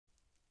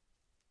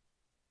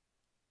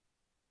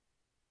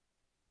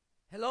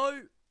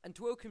Hello and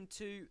welcome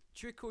to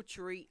Trick or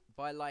Treat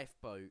by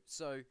Lifeboat.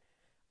 So,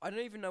 I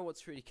don't even know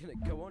what's really gonna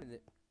go on in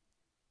it.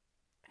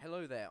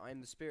 Hello there, I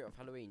am the spirit of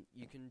Halloween.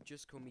 You can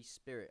just call me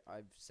Spirit.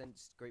 I've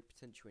sensed great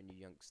potential in you,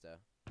 youngster.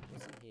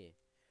 What's in here?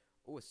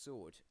 Oh, a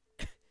sword.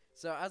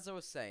 So, as I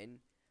was saying,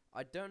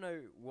 I don't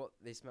know what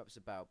this map's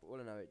about, but all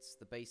I know it's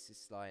the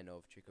basis line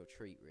of Trick or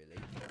Treat, really.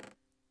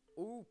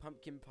 Oh,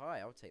 pumpkin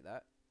pie, I'll take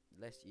that.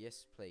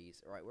 Yes,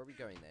 please. Alright, where are we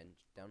going then?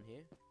 Down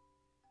here?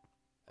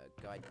 A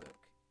guidebook.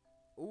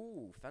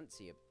 Ooh,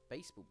 fancy, a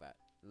baseball bat.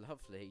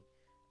 Lovely.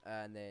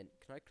 And then,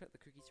 can I collect the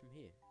cookies from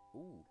here?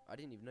 Ooh, I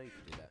didn't even know you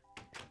could do that.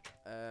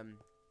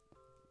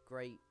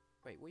 Great.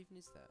 Wait, what even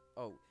is that?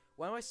 Oh,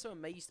 why am I so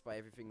amazed by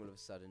everything all of a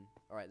sudden?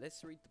 Alright,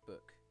 let's read the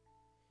book.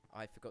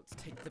 I forgot to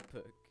take the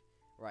book.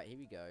 Right, here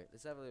we go.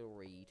 Let's have a little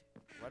read.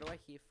 Why do I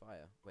hear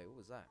fire? Wait, what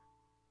was that?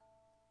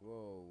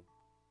 Whoa.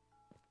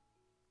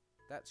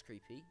 That's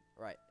creepy.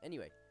 Right,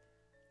 anyway.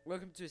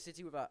 Welcome to a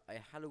city without a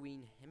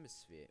Halloween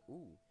hemisphere.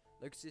 Ooh.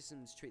 Local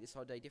citizens treat this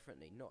holiday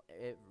differently. Not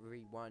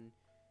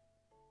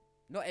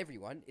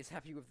everyone is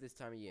happy with this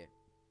time of year.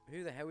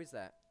 Who the hell is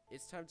that?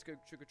 It's time to go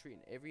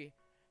trick-or-treating. Every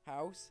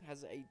house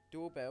has a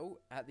doorbell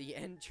at the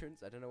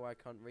entrance. I don't know why I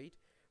can't read.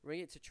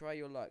 Ring it to try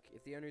your luck.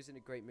 If the owner is in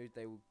a great mood,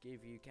 they will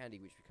give you candy,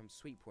 which becomes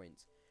sweet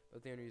points. But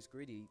if the owner is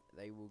greedy,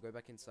 they will go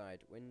back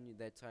inside. When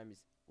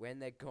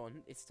they're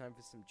gone, it's time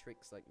for some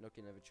tricks like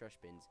knocking over trash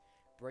bins,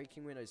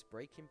 breaking windows,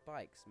 breaking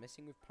bikes,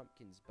 messing with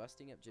pumpkins,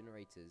 busting up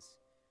generators.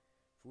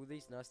 For all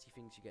these nasty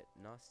things, you get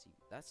nasty.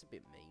 That's a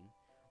bit mean.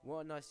 What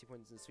are nasty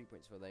points and sweet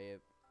points for? There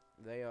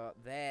are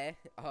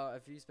a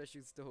few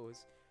special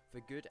stores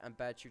for good and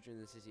bad children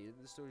in the city. In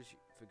the stores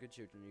for good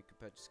children, you can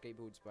purchase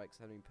skateboards, bikes,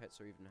 Halloween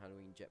pets, or even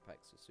Halloween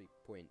jetpacks for sweet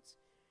points.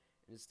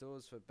 In the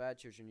stores for bad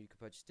children, you can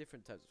purchase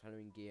different types of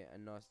Halloween gear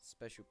and nasty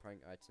special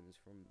prank items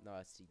from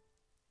nasty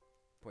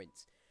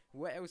points.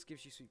 What else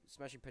gives you sweet?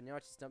 Smashing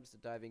pinatas,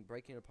 dumpster diving,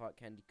 breaking apart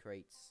candy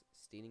crates,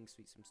 stealing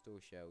sweets from store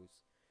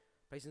shelves.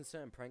 Placing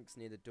certain pranks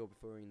near the door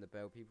before ringing the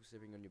bell, people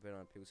slipping on your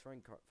banana peels,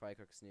 throwing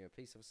firecrackers near a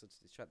police officer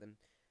to distract them,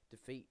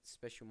 defeat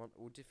special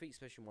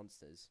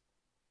monsters.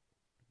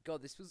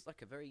 God, this was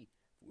like we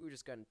were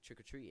just going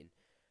trick-or-treating.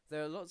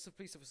 There are lots of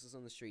police officers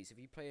on the streets. If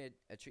you play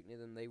a trick near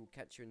them, they will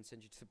catch you and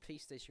send you to the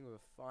police station with a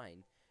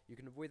fine. You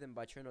can avoid them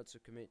by trying not to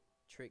commit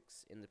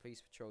tricks in the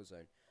police patrol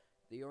zone.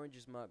 The zone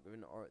is marked with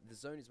an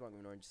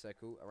orange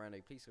circle around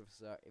a police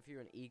officer. If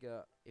you're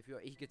eager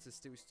to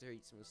steal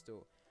sweets from a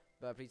store,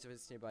 but a police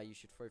officer nearby, you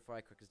should throw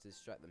firecrackers to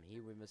distract them. He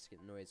will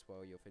investigate the noise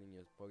while you're filling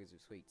your pockets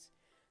with sweets.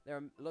 There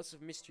are lots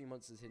of mystery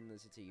monsters hidden in the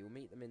city. You'll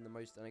meet them in the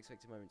most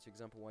unexpected moments. For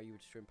example, while you were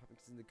destroying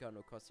pumpkins in the gun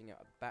or casting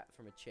out a bat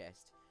from a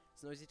chest.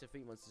 It's not easy to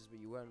defeat monsters,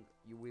 but you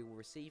will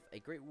receive a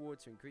great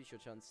reward to increase your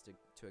chance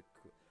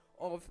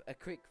of a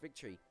quick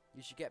victory.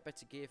 You should get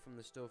better gear from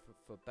the store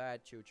for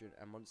bad children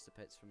and monster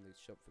pets from the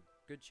shop for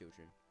good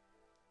children.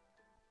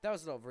 That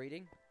was a lot of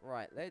reading.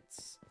 Right,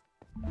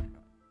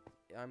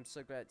 I'm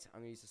so glad I'm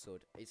going to use the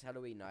sword. It's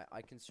Halloween night.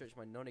 I can stretch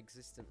my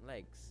non-existent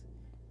legs.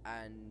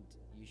 And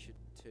you should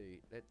too.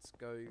 Let's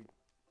go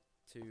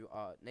to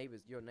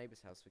your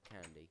neighbor's house for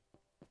candy.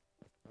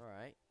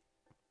 Alright.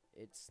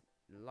 It's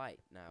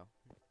light now.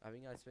 I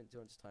think I spent too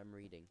much time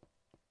reading.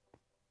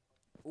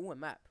 Oh, a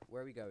map.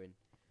 Where are we going?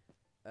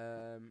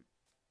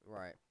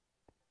 Right.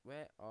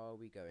 Where are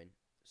we going?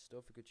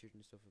 Store for good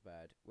children, store for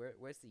bad.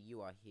 Where's the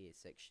you are here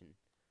section?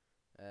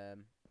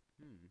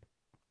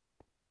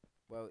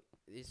 Well,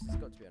 this has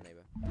got to be our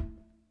neighbor.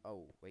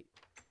 Oh, wait.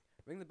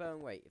 Ring the bell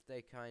and wait. If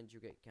they're kind,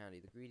 you'll get candy.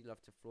 The greedy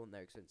love to flaunt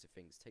their expensive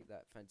things. Take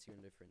that, fancy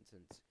window, for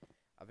instance.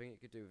 I think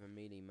it could do with a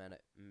melee maneuver.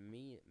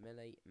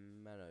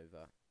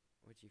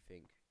 What do you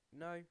think?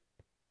 No?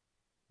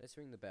 Let's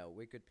ring the bell.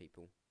 We're good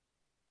people.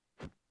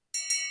 Trick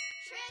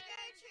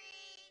or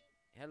treat!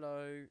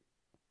 Hello?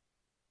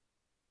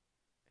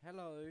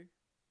 Hello?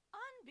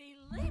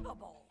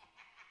 Unbelievable!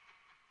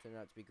 Turned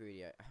out to be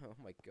greedy. Oh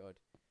my god.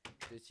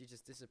 Did she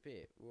just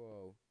disappear?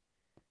 Whoa.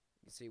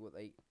 You can see what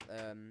they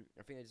I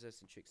think they deserve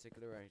some tricks. Take a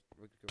look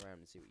around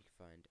and see what you can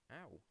find.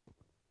 Ow.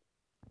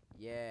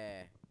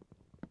 Yeah.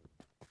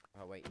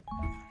 Oh wait.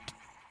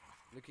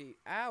 Look at you.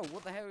 Ow,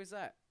 what the hell is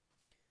that?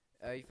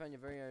 You found your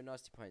very own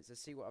nasty points.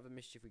 Let's see what other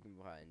mischief we can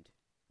find.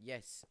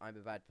 Yes, I'm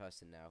a bad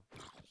person now.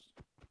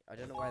 I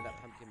don't know why that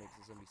pumpkin makes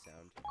a zombie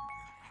sound.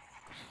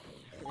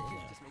 It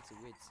just makes a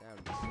weird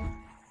sound.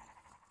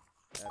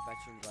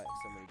 Battery invite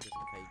someone who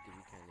doesn't pay give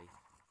you candy.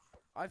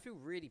 I feel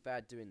really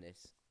bad doing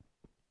this.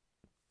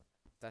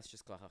 That's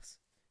just glass.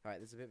 Alright,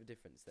 there's a bit of a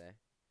difference there.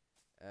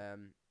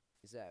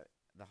 Is that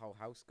the whole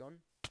house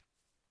gone?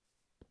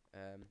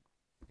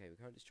 Okay, we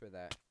can't destroy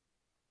that.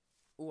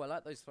 Oh, I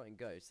like those floating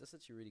ghosts. That's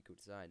actually a really cool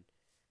design.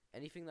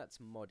 Anything that's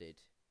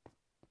modded.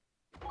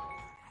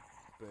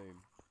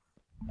 Boom.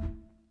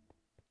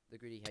 The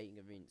greedy hate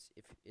inconvenience.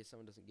 If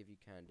someone doesn't give you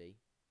candy,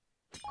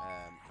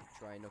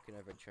 try knocking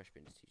over a trash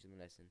bin to teach them a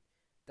lesson.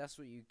 That's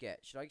what you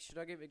get. Should I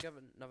give it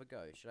another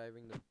go? Should I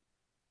ring the...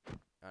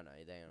 Oh no,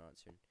 they aren't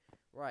answering.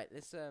 Right,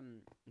 let's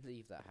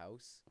leave that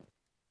house.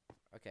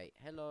 Okay,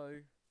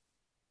 hello.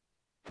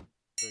 Boom.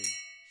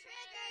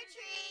 Trick or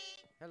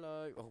treat!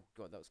 Hello. Oh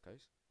god, that was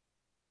close.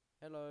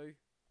 Hello.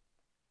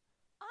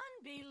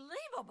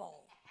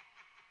 Unbelievable.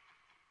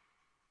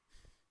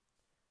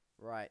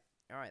 Right.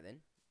 Alright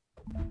then.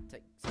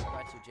 Say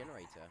goodbye to your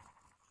generator.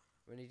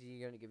 When are you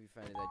going to give you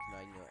family they're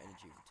denying your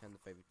energy? Return the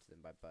favor to them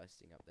by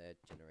bursting up their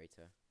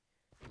generator.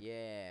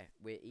 Yeah,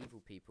 we're evil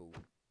people.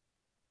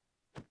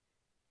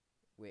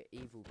 We're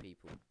evil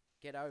people.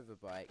 Get over,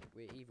 bike.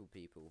 We're evil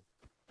people.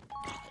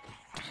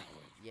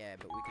 Yeah,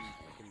 but we can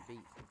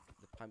beat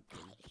the pumpkin.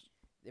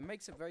 It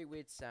makes a very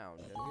weird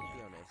sound, I'm gonna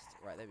be honest.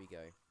 Right, there we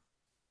go.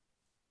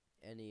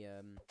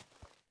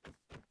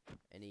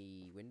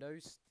 Any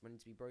windows wanting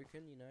to be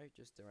broken, you know,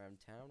 just around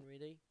town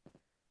really?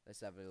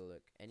 Let's have a little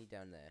look. Any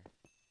down there?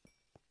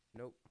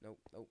 Nope, nope,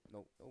 nope,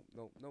 nope, nope,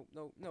 nope, nope,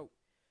 nope, nope.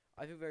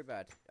 I feel very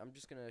bad. I'm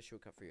just gonna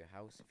shortcut through your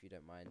house if you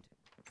don't mind.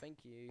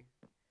 Thank you.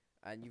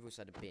 And you've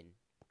also had a bin.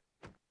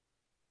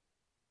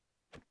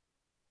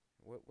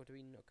 What do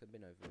we knock the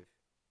bin over with?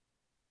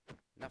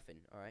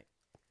 Nothing, alright.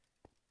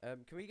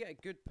 Can we get a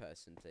good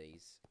person,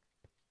 please?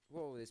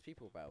 Whoa, there's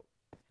people about.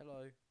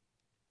 Hello.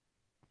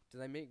 Do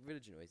they make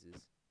village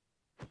noises?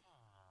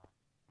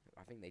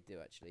 I think they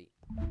do, actually.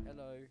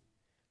 Hello.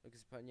 Look,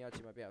 it's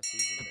Panyati might be out of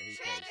season, but who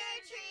Trick cares? or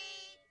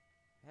treat.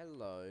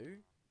 Hello.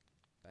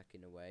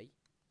 Backing away.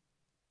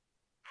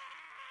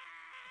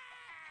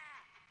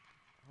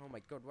 Oh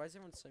my god, why is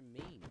everyone so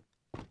mean?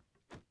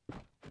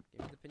 Give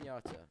me the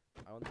pinata.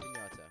 I want the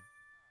pinata.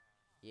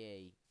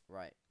 Yay.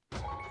 Right.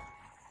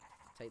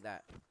 Take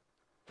that.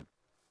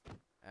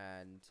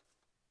 And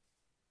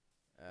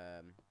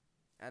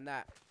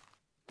that.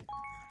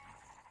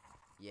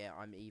 Yeah,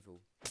 I'm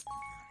evil.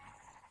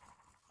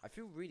 I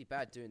feel really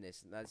bad doing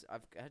this, and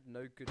I've had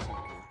no good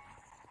people.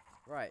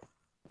 Right.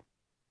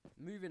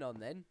 Moving on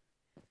then.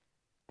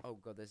 Oh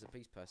god, there's a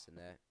police person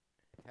there.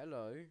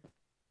 Hello.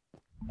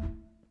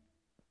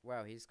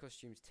 Wow, his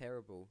costume's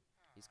terrible.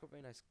 He's got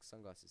very nice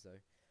sunglasses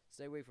though.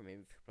 Stay away from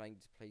him if you're planning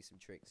to play some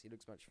tricks. He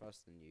looks much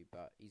faster than you,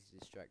 but easy to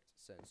distract.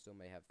 Certain store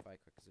may have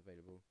firecrackers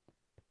available.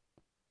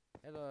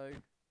 Hello.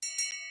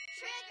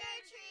 Trick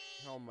or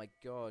treat. Oh my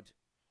god.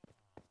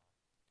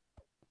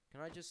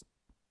 Can I just...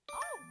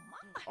 Oh my.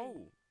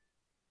 Oh!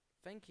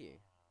 Thank you.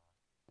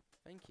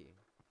 Thank you.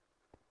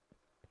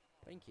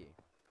 Thank you.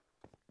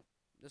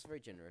 That's very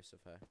generous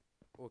of her.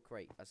 Oh,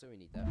 great. I so we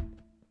need that.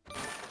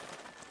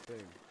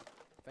 Boom.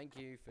 Thank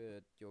you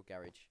for your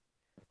garage.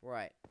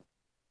 Right.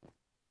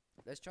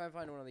 Let's try and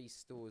find one of these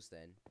stores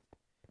then.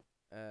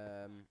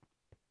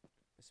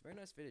 It's a very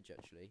nice village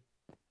actually.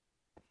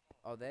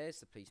 Oh, there's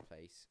the police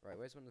place. Right,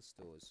 where's one of the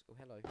stores? Oh,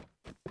 hello.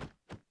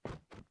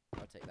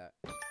 I'll take that.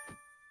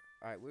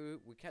 Alright, we're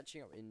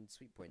catching up in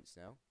sweet points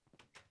now.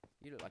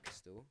 You look like a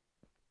store.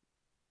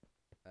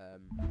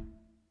 Whoever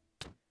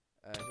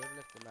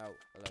left them out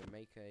alone,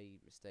 make a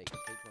mistake.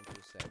 Take one for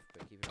yourself,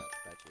 but keep them out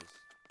for badges.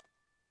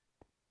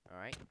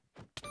 Alright.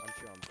 I'm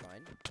sure I'm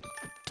fine.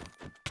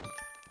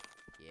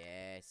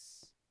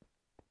 Yes.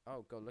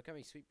 Oh god, look how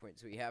many sweet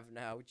points we have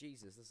now.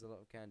 Jesus, that's a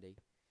lot of candy.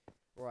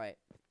 Right.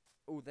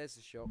 Oh, there's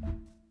the shop.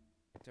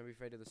 Don't be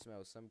afraid of the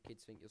smell. Some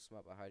kids think you're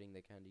smart by hiding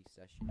their candy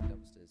stash in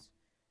dumpsters.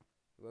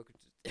 Welcome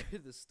to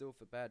the store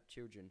for bad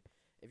children.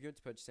 If you want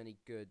to purchase any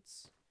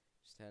goods,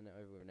 just hand it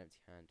over with an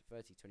empty hand.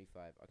 30,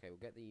 25. Okay, we'll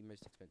get the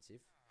most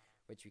expensive,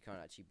 which we can't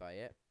actually buy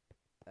yet.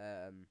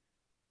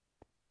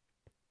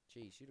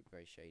 Geez, you look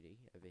very shady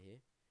over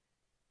here.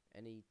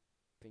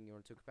 Anything you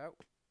want to talk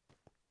about?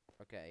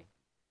 Okay.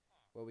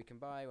 Well, we can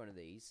buy one of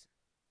these.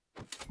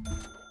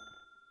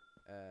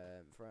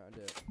 For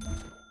under...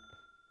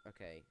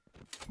 Okay.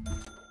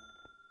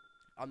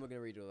 I'm not going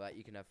to read all that.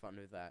 You can have fun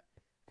with that.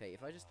 Okay,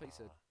 if I just place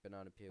a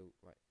banana peel...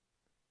 Right.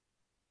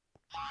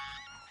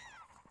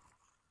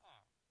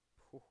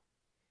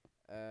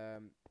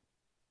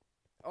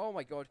 Oh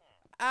my god.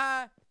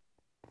 Ah!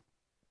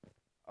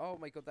 Oh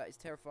my god, that is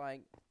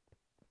terrifying.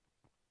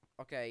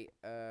 Okay,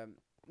 no!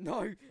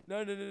 No,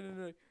 no, no, no,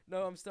 no.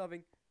 No, I'm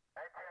starving.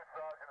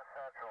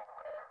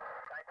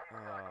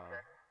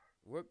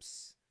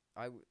 Whoops.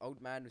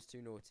 Old man was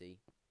too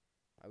naughty.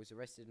 I was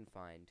arrested and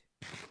fined.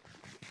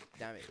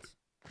 Damn it.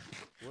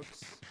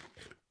 Whoops.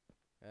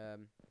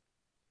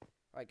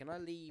 Right, can I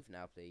leave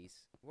now,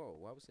 please?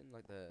 Whoa, I was in,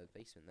 like, the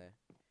basement there.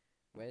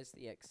 Where's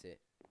the exit?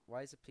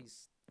 Why is a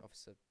police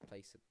officer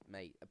place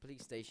a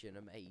police station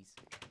a maze?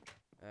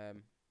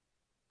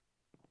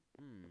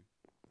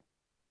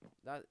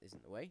 That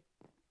isn't the way.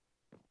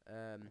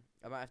 I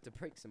might have to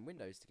break some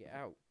windows to get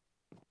out.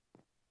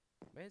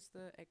 Where's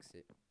the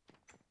exit?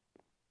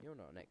 You're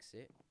not an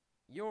exit.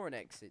 You're an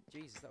exit.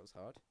 Jesus, that was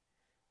hard.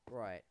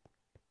 Right.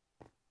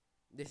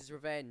 This is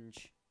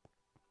revenge.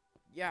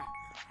 Yeah.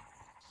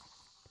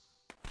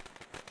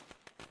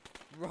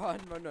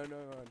 Run, run, no, no,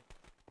 run.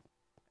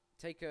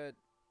 Take a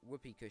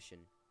whoopee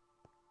cushion.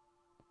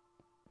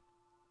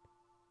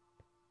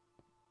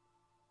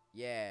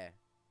 Yeah.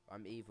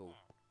 I'm evil.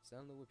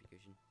 Stand on the whoopee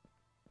cushion.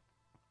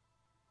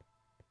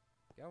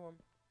 Go on.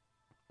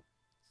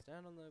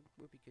 Stand on the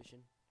whoopee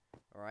cushion.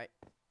 Alright.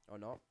 Or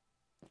not.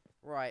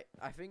 Right.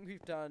 I think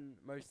we've done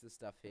most of the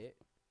stuff here.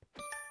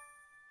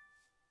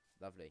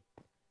 Lovely.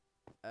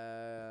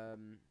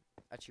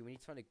 Actually, we need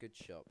to find a good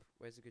shop.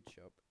 Where's a good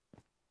shop?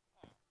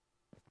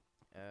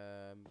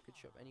 Good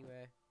shop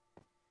anywhere?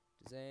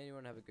 Does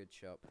anyone have a good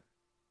shop?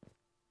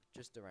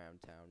 Just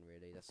around town,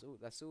 really. That's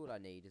all I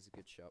need is a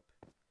good shop.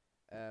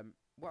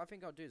 What I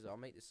think I'll do is I'll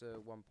make this a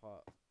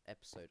one-part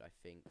episode, I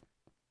think.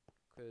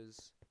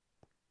 Because,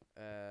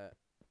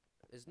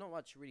 there's not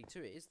much really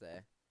to it, is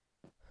there?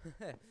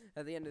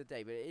 At the end of the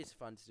day, but it is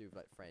fun to do with,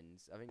 like,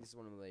 friends. I think this is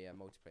one of the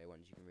multiplayer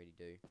ones you can really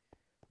do.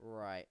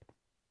 Right.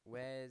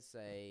 Where's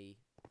a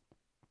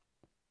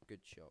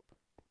good shop?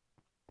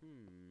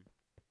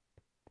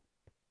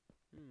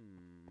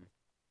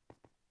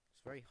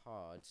 It's very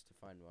hard to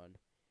find one.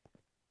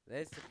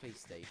 There's the police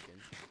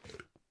station.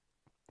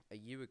 Are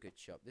you a good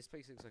shop? This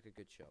place looks like a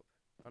good shop.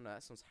 Oh no,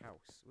 that's someone's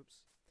house.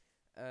 Whoops.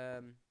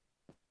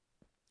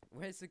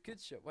 Where's the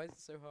good shop? Why is it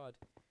so hard?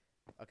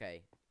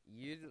 Okay,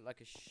 you look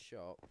like a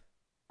shop.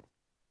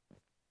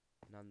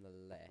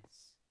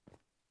 Nonetheless.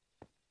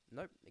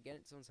 Nope, again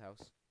it's someone's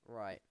house.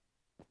 Right.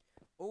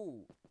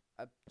 Oh,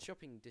 a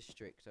shopping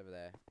district over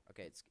there.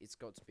 Okay, it's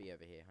got to be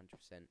over here,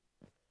 100%.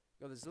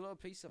 Oh, there's a lot of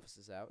police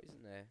officers out,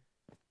 isn't there?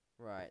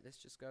 Right, let's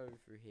just go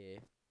through here.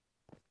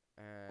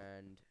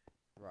 And,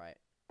 right,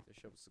 the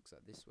shop looks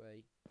like this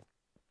way.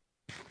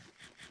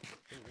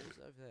 Oh, what was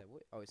over there?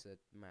 What? Oh, it's a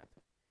map.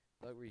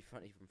 That looked really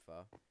funny from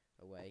far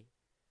away.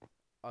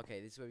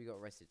 Okay, this is where we got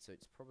arrested, so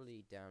it's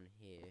probably down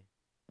here.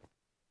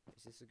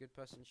 Is this a good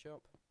person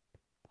shop?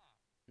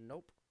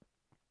 Nope.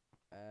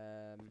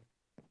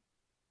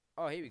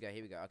 Oh, here we go,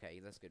 here we go. Okay,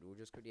 that's good. We'll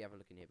just quickly have a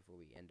look in here before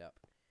we end up.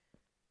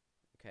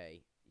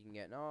 Okay, you can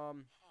get an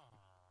arm.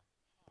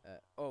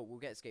 Oh, we'll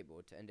get a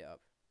skateboard to end it up.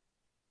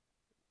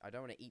 I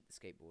don't want to eat the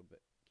skateboard,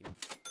 but give me...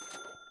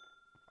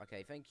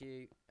 Okay, thank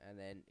you. And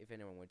then, if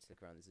anyone wants to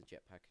look around, there's a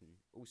jetpack and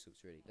all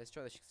sorts, really. Let's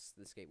try the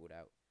skateboard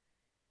out.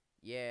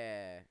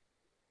 Yeah.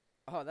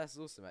 Oh, that's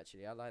awesome,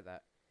 actually. I like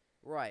that.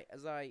 Right,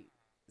 as I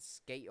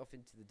skate off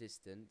into the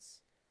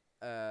distance,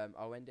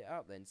 I'll end it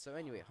out then. So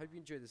anyway, hope you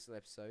enjoyed this little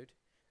episode.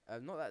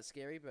 Not that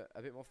scary, but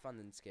a bit more fun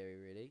than scary,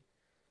 really.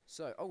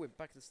 So, oh, we're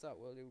back at the start.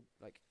 Well, little,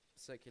 like,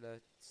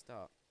 circular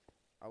start.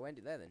 I'll end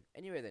it there then.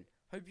 Anyway then,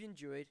 hope you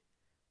enjoyed.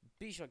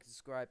 Be sure to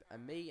subscribe,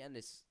 and me and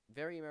this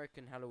very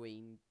American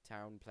Halloween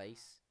town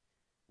place,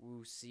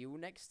 we'll see you all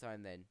next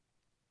time then.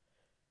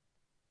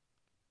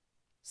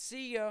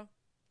 See ya!